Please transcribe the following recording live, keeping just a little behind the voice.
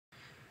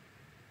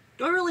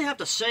Do I really have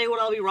to say what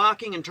I'll be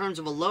rocking in terms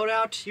of a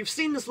loadout? You've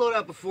seen this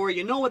loadout before,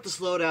 you know what this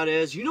loadout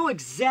is, you know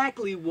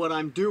exactly what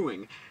I'm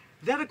doing.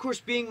 That, of course,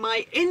 being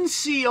my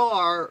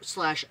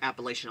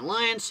NCR/Appalachian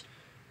Alliance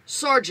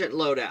Sergeant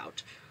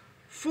loadout.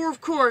 For,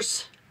 of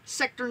course,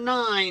 Sector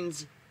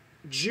 9's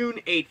June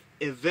 8th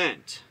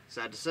event.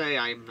 Sad to say,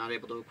 I'm not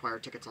able to acquire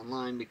tickets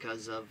online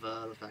because of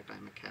the fact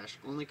I'm a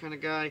cash-only kind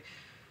of guy.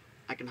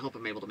 I can hope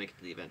I'm able to make it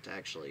to the event,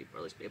 actually, or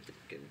at least be able to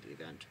get into the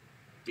event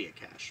via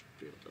cash.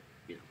 Be able to,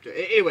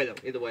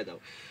 either way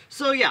though.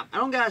 So yeah, I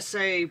don't gotta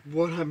say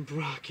what I'm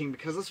rocking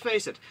because let's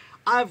face it,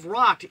 I've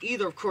rocked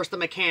either, of course, the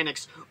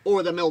mechanics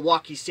or the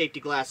Milwaukee safety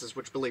glasses,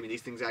 which, believe me,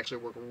 these things actually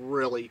work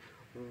really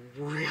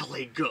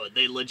good.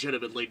 They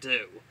legitimately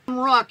do. I'm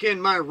rocking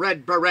my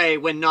red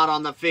beret when not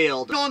on the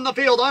field. On the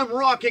field, I'm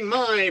rocking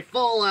my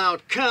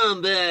Fallout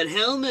combat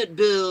helmet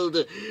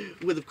build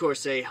with, of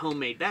course, a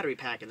homemade battery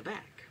pack in the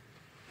back.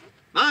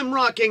 I'm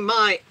rocking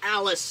my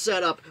Alice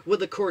setup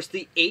with, of course,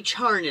 the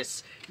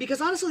H-harness.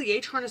 Because, honestly, the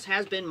H-harness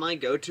has been my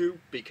go-to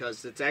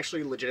because it's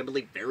actually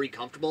legitimately very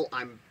comfortable.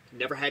 I've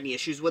never had any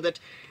issues with it.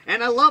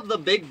 And I love the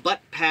big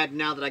butt pad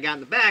now that I got in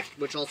the back,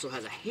 which also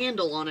has a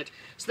handle on it.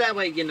 So that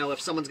way, you know,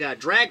 if someone's got to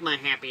drag my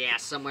happy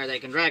ass somewhere, they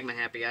can drag my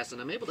happy ass. And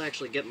I'm able to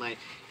actually get my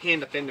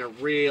hand up in there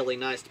really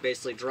nice to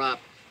basically drop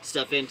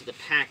stuff into the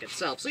pack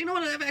itself. So you know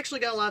what, I've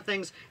actually got a lot of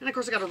things, and of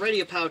course I got a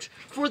radio pouch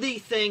for the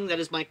thing that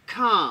is my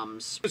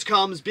comms. Those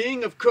comms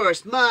being, of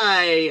course,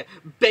 my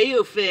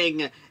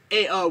Baofeng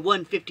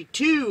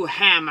AR-152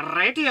 ham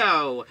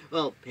radio.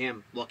 Well,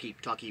 ham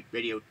walkie-talkie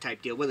radio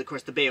type deal with, of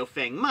course, the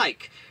Baofeng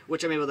mic,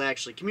 which I'm able to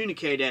actually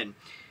communicate in.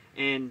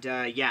 And,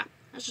 yeah,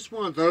 that's just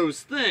one of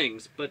those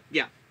things. But,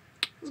 yeah,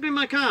 this is going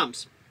to be my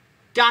comms.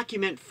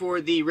 Document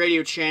for the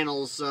radio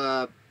channels,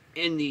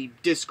 in the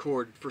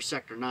Discord for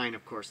Sector 9,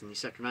 of course, in the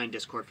Sector 9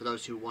 Discord, for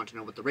those who want to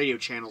know what the radio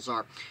channels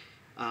are.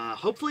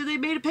 Hopefully they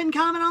made a pinned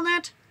comment on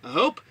that. I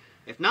hope.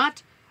 If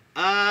not,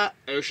 oh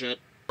shit.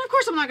 Of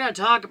course, I'm not going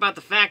to talk about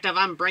the fact of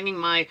I'm bringing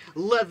my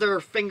leather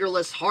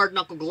fingerless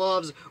hard-knuckle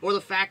gloves, or the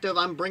fact of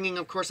I'm bringing,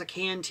 of course, a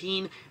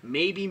canteen,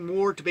 maybe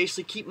more to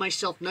basically keep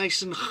myself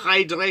nice and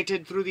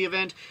hydrated through the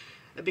event.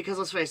 Because,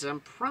 let's face it, I'm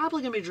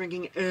probably going to be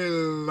drinking a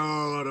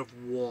lot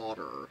of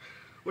water.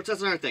 Which,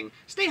 that's another thing.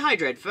 Stay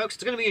hydrated, folks.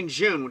 It's going to be in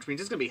June, which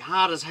means it's going to be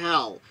hot as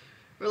hell.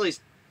 Or at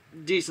least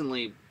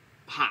decently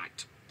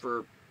hot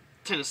for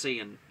Tennessee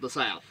and the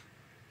South.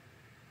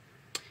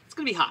 It's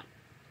going to be hot.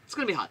 It's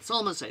going to be hot. That's all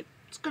I'm going to say.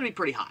 It's going to be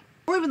pretty hot.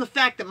 Or even the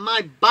fact that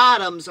my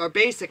bottoms are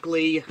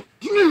basically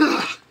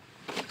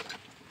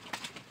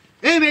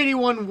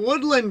M81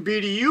 Woodland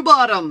BDU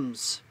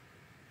bottoms.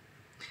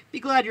 Be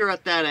glad you're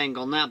at that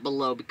angle, not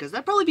below, because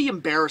that'd probably be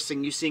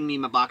embarrassing, you seeing me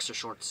in my boxer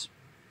shorts.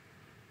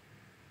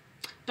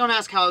 Don't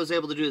ask how I was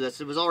able to do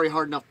this. It was already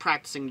hard enough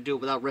practicing to do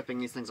it without ripping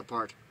these things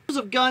apart. In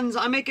terms of guns,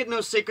 I make it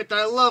no secret that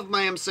I love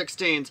my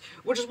M16s,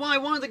 which is why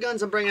one of the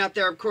guns I'm bringing out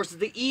there, of course, is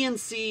the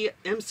ENC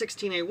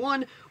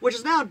M16A1, which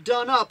is now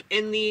done up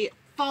in the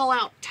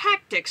Fallout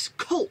Tactics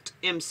Colt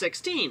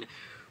M16,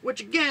 which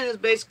again is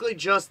basically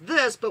just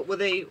this, but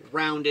with a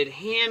rounded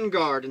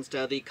handguard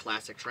instead of the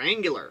classic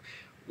triangular.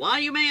 Why,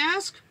 you may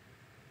ask?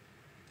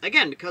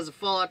 Again, because of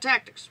Fallout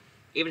Tactics.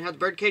 Even had the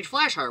birdcage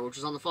flash hire, which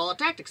was on the Fallout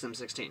Tactics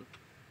M16.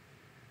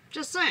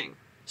 Just saying.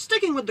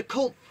 Sticking with the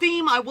Colt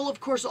theme, I will, of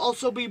course,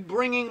 also be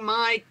bringing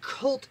my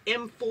Colt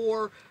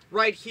M4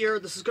 right here.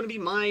 This is going to be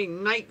my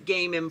night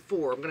game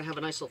M4. I'm going to have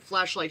a nice little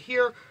flashlight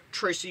here,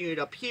 tracer unit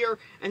up here,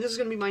 and this is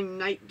going to be my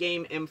night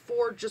game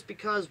M4 just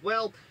because,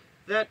 well,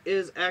 that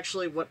is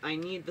actually what I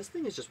need. This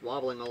thing is just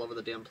wobbling all over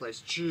the damn place.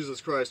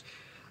 Jesus Christ.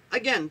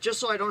 Again, just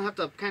so I don't have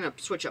to kind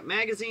of switch up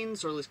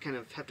magazines, or at least kind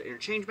of have to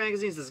interchange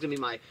magazines, this is going to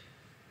be my...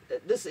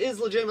 This is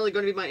legitimately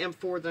going to be my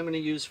M4 that I'm going to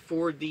use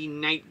for the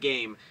night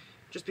game.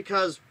 Just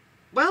because,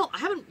 well, I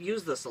haven't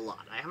used this a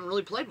lot. I haven't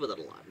really played with it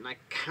a lot, and I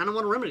kind of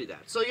want to remedy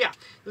that. So yeah,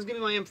 this is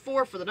going to be my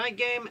M4 for the night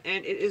game,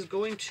 and it is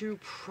going to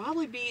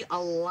probably be a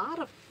lot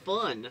of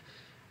fun,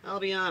 I'll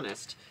be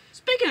honest.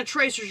 Speaking of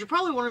tracers, you're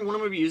probably wondering what I'm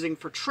going to be using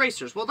for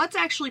tracers. Well, that's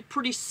actually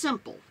pretty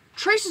simple.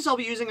 Tracers I'll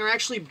be using are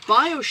actually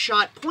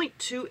bioshot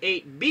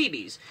 .28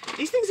 BBs.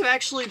 These things have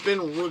actually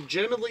been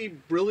legitimately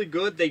really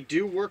good. They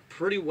do work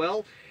pretty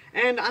well.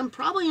 And I'm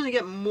probably going to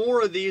get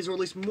more of these, or at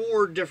least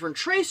more different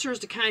tracers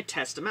to kind of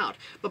test them out.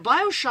 But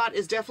bioshot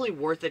is definitely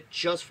worth it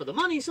just for the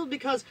money, simply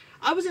because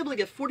I was able to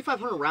get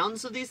 4,500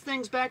 rounds of these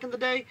things back in the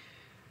day,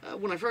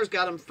 when I first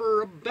got them,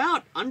 for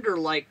about under,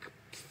 like,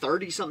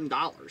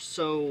 $30-something.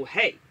 So,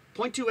 hey,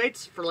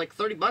 .28s for, like,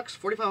 30 bucks,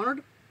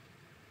 4,500?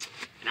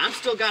 And I've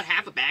still got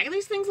half a bag of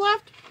these things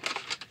left?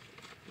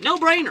 No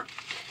brainer.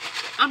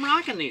 I'm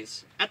rocking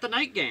these at the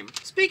night game.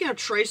 Speaking of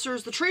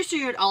tracers, the tracer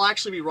unit I'll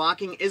actually be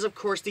rocking is, of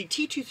course, the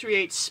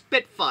T238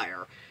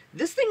 Spitfire.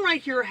 This thing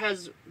right here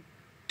has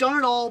done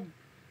it all,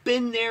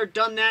 been there,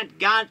 done that,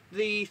 got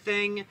the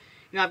thing. You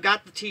know, I've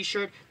got the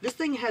t-shirt. This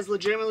thing has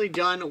legitimately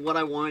done what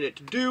I wanted it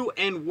to do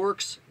and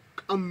works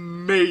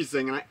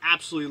amazing, and I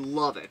absolutely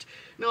love it.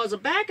 Now, as a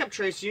backup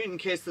tracer unit, in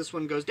case this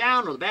one goes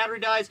down or the battery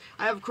dies,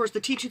 I have, of course,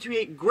 the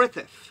T238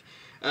 Griffith.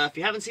 If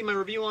you haven't seen my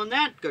review on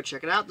that, go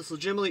check it out. This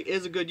legitimately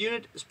is a good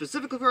unit,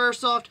 specifically for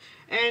airsoft,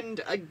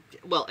 and,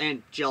 well,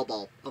 and gel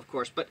ball, of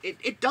course, but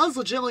it does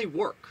legitimately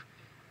work.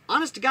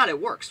 Honest to God,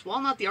 it works.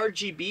 While not the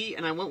RGB,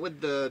 and I went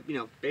with the, you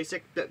know,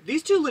 basic,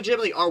 these two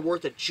legitimately are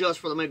worth it just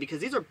for the money, because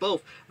these are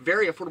both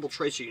very affordable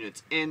tracer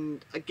units.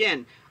 And,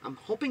 again, I'm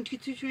hoping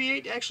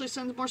 2228 actually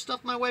sends more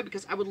stuff my way,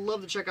 because I would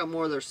love to check out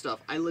more of their stuff.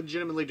 I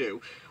legitimately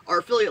do. Our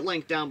affiliate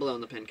link down below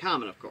in the pinned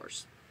comment, of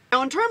course.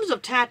 Now, in terms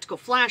of tactical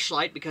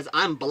flashlight, because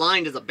I'm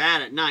blind as a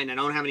bat at night and I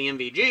don't have any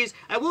MVGs,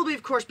 I will be,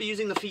 of course, be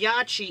using the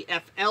Fiachi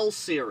FL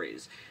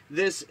series.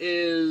 This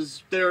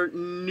is their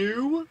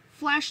new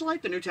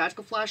flashlight, the new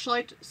tactical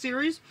flashlight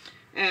series,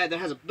 that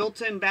has a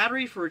built-in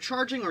battery for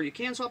charging, or you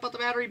can swap out the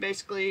battery.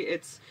 Basically,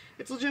 it's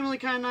legitimately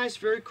kind of nice,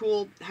 very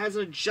cool. It has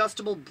an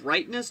adjustable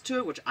brightness to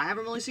it, which I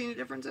haven't really seen any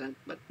difference in it,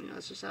 but, you know,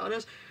 that's just how it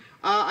is.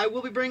 I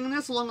will be bringing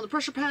this along with the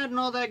pressure pad and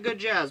all that good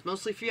jazz.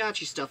 Mostly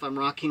Fiachi stuff I'm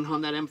rocking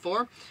on that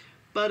M4.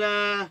 But,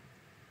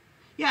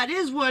 yeah, it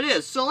is what it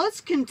is. So let's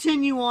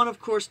continue on,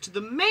 of course, to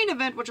the main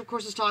event, which, of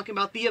course, is talking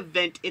about the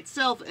event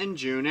itself in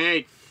June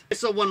 8th.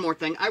 So one more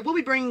thing. I will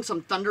be bringing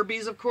some Thunder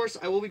Bees, of course.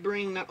 I will be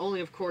bringing not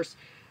only, of course,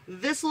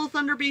 this little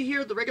Thunder Bee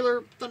here, the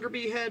regular Thunder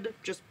Bee head,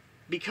 just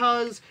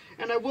because,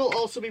 and I will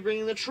also be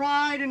bringing the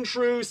tried and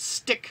true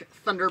stick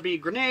Thunder Bee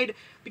grenade,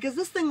 because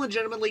this thing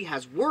legitimately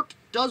has worked,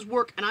 does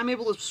work, and I'm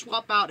able to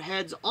swap out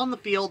heads on the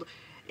field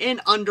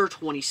in under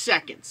 20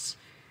 seconds.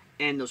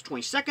 And those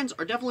 20 seconds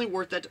are definitely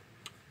worth it.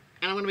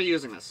 And I'm going to be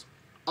using this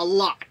a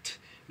lot,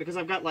 because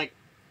I've got like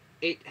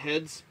 8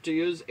 heads to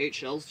use, 8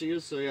 shells to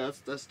use. So yeah,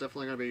 that's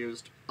definitely going to be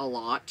used a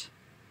lot.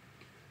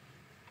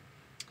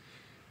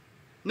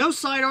 No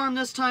sidearm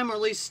this time, or at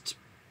least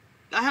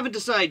I haven't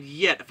decided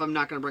yet if I'm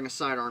not going to bring a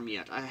sidearm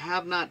yet. I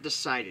have not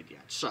decided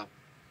yet. So,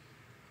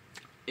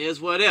 it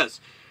is what it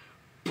is.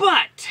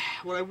 But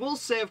what I will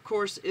say, of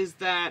course, is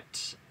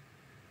that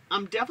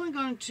I'm definitely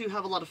going to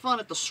have a lot of fun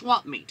at the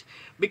swap meet.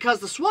 Because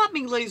the swap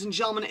meet, ladies and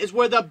gentlemen, is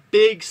where the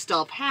big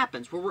stuff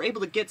happens. Where we're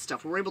able to get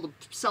stuff. Where we're able to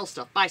sell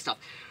stuff, buy stuff.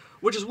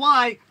 Which is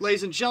why,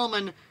 ladies and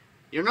gentlemen,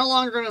 you're no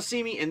longer going to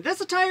see me in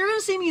this attire. You're going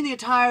to see me in the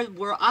attire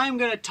where I'm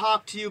going to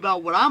talk to you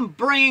about what I'm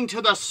bringing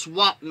to the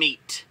swap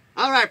meet.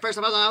 Alright, first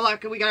of all,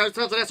 we got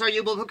ourselves an SRU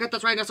bullpup kit.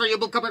 That's right, an SRU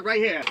bullpup kit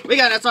right here. We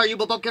got an SRU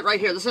bullpup kit right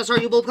here. This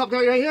SRU bullpup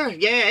kit right here?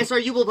 Yeah,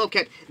 SRU bullpup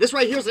kit. This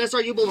right here is an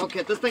SRU bullpup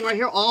kit. This thing right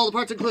here, all the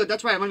parts included.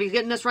 That's right, I'm going to be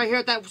getting this right here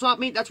at that swap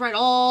meet. That's right,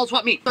 all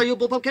swap meet. SRU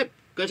bullpup kit.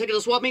 Gonna take it to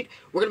the swap meet.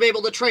 We're gonna be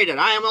able to trade it.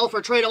 I am all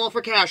for trade, I'm all for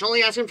cash.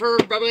 Only asking for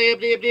probably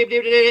 85,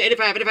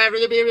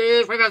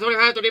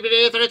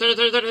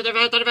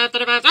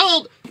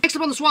 sold! Next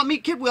up on the swap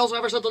meet kit, we also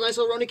have ourselves a nice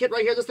little Roni kit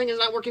right here. This thing is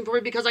not working for me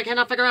because I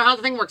cannot figure out how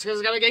the thing works. Because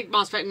it's got a gate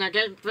MOSFET and I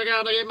can't figure out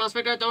how the gate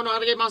MOSFET. I don't know how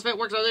the gate MOSFET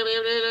works.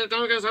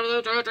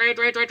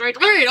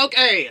 Trade,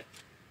 okay.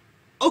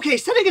 Okay,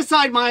 setting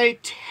aside my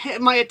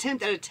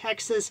attempt at a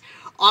Texas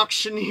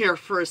auction here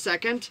for a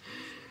second.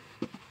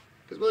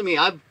 Because believe me,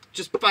 I'm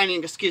just finding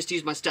an excuse to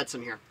use my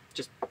Stetson here.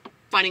 Just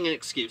finding an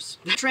excuse.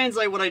 To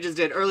translate what I just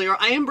did earlier,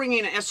 I am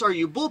bringing an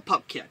SRU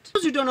bullpup kit. For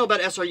those who don't know about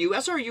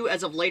SRU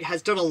as of late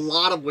has done a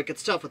lot of wicked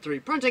stuff with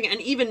 3D printing,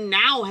 and even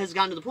now has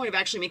gotten to the point of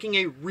actually making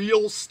a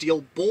real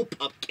steel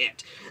bullpup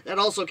kit. That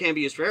also can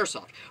be used for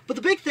airsoft. But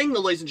the big thing,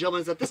 though, ladies and gentlemen,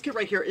 is that this kit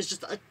right here is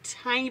just a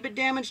tiny bit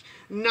damaged,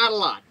 not a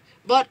lot.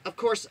 But, of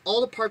course,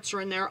 all the parts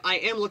are in there. I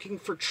am looking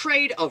for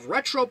trade of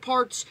retro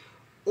parts,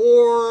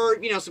 or,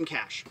 you know, some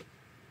cash.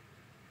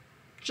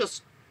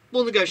 Just,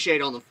 we'll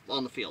negotiate on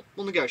the field.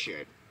 We'll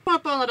negotiate.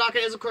 Up on the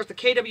docket is, of course, the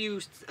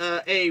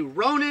KWA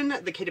Ronin.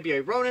 The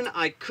KWA Ronin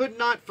I could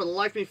not, for the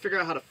life of me, figure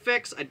out how to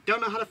fix. I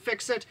don't know how to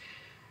fix it.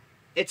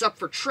 It's up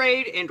for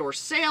trade and or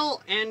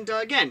sale, and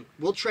again,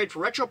 we'll trade for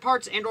retro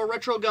parts and or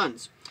retro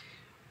guns.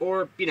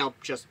 Or, you know,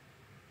 just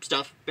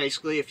stuff,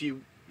 basically. If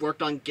you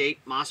worked on gate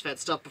MOSFET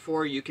stuff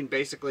before, you can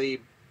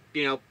basically,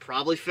 you know,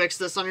 probably fix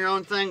this on your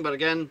own thing. But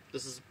again,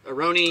 this is a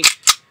Roni.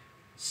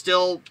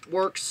 Still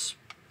works.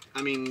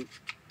 I mean,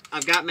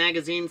 I've got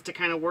magazines to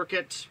kind of work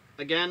it.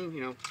 Again,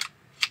 you know,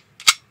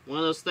 one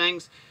of those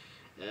things.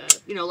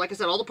 You know, like I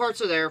said, all the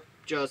parts are there.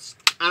 Just,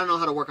 I don't know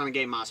how to work on a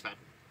game MOSFET.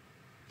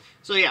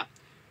 So yeah,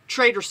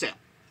 trade or sale.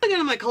 Again,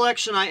 in my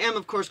collection, I am,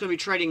 of course, going to be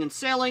trading and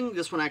selling.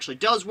 This one actually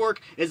does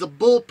work. Is a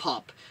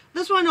bullpup.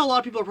 This one I know a lot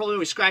of people are probably going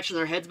to be scratching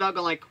their heads about,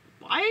 going like,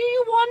 why are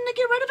you wanting to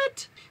get rid of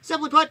it?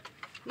 Simply put,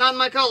 not in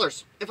my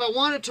colors. If I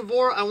want a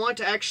Tavor, I want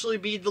to actually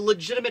be the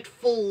legitimate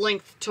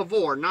full-length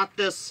Tavor, not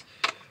this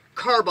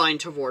carbine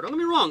Tavor. Don't get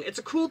me wrong, it's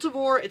a cool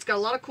Tavor, it's got a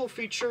lot of cool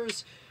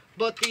features,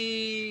 but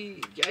I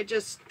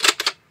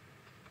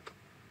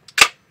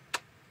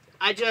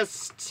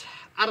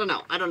don't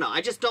know.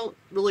 I just don't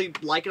really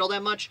like it all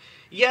that much.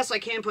 Yes, I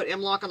can put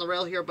M-Lock on the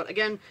rail here, but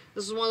again,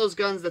 this is one of those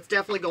guns that's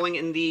definitely going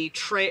in the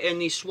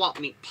swap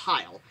meet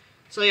pile.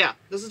 So yeah,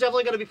 this is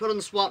definitely going to be put on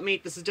the swap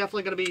meet. This is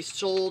definitely going to be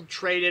sold,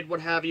 traded,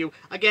 what have you.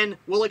 Again,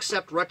 we'll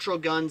accept retro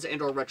guns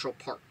and or retro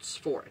parts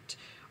for it.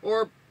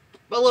 Or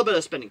a little bit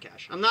of spending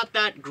cash. I'm not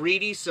that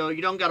greedy, so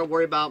you don't got to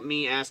worry about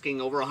me asking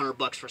over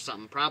 $100 for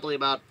something. Probably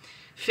about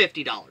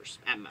 $50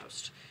 at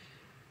most.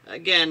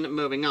 Again,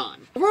 moving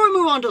on. Before we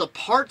move on to the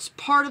parts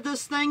part of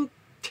this thing,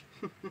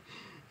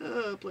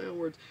 play on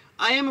words.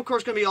 I am, of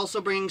course, going to be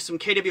also bringing some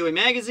KWA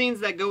magazines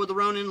that go with the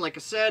Ronin, like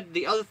I said.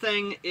 The other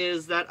thing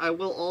is that I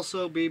will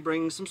also be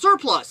bringing some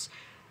surplus.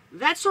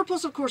 That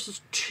surplus, of course,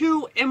 is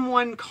 2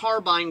 M1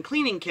 carbine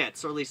cleaning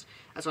kits, or at least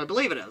that's what I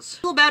believe it is.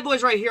 These little bad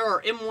boys right here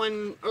are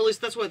M1, or at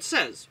least that's what it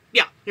says.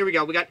 Yeah, here we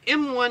go. We got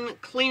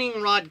M1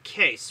 cleaning rod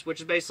case,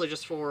 which is basically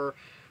just for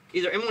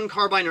either M1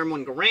 carbine or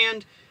M1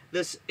 Garand.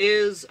 This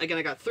is, again,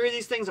 I got 3 of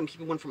these things. I'm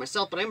keeping one for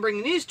myself, but I'm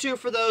bringing these 2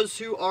 for those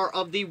who are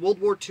of the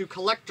World War II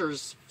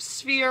collector's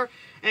sphere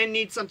and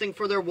need something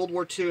for their World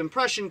War II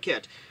impression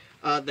kit.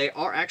 They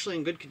are actually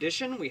in good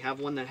condition. We have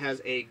one that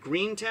has a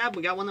green tab.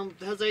 We got one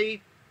that has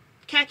a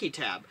khaki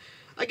tab.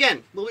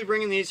 Again, we'll be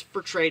bringing these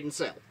for trade and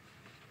sale.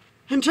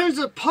 In terms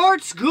of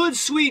parts, good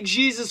sweet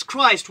Jesus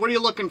Christ, what are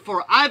you looking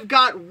for? I've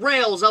got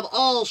rails of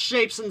all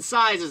shapes and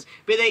sizes.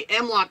 Be they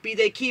M-LOK, be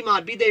they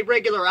Keymod, be they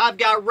regular, I've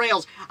got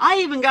rails. I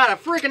even got a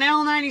freaking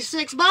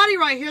L96 body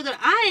right here that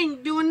I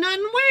ain't doing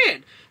nothing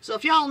with. So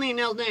if y'all need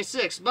an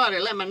L96 body,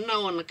 let me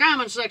know in the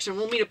comment section.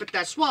 We'll meet up at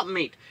that swap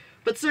meet.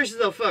 But seriously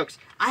though, folks,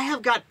 I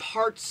have got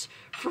parts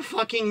for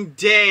fucking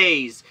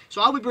days.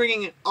 So I'll be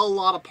bringing a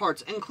lot of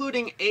parts,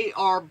 including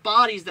AR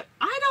bodies that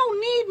I don't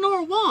need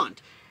nor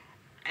want.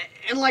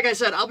 And like I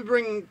said, I'll be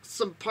bringing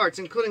some parts,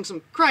 including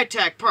some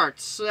Crytek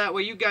parts, so that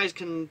way you guys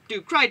can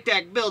do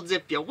Crytek builds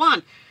if you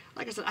want.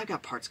 Like I said, I've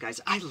got parts,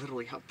 guys. I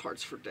literally have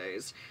parts for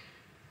days.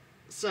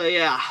 So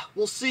yeah,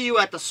 we'll see you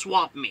at the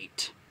swap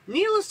meet.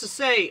 Needless to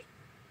say,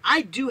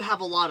 I do have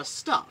a lot of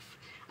stuff.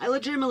 I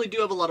legitimately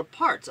do have a lot of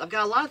parts. I've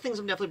got a lot of things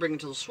I'm definitely bringing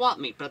to the swap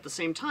meet, but at the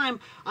same time,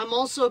 I'm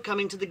also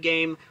coming to the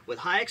game with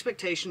high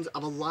expectations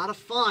of a lot of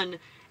fun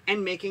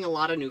and making a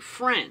lot of new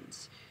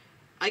friends.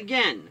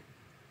 Again,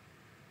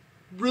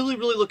 really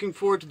looking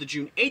forward to the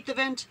June 8th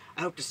event.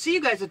 I hope to see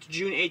you guys at the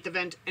June 8th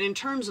event. And in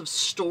terms of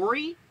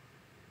story,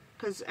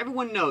 because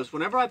everyone knows,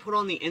 whenever I put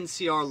on the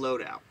NCR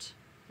loadout,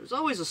 there's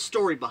always a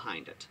story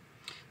behind it.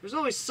 There's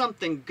always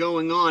something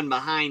going on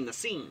behind the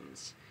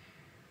scenes.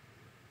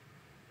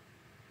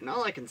 And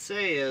all I can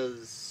say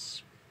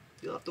is,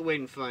 you'll have to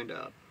wait and find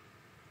out.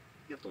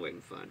 You have to wait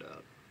and find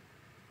out.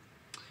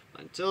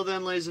 But until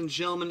then, ladies and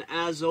gentlemen,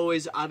 as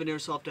always, I've been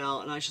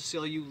AirsoftAL, and I shall see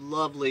all you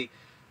lovely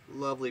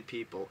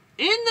people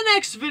in the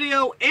next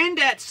video and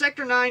at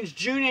Sector 9's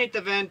June 8th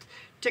event.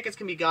 Tickets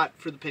can be got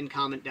through the pinned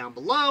comment down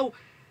below.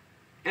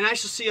 And I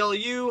shall see all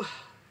you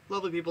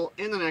lovely people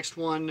in the next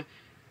one.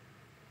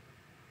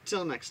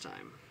 Till next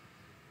time.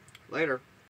 Later.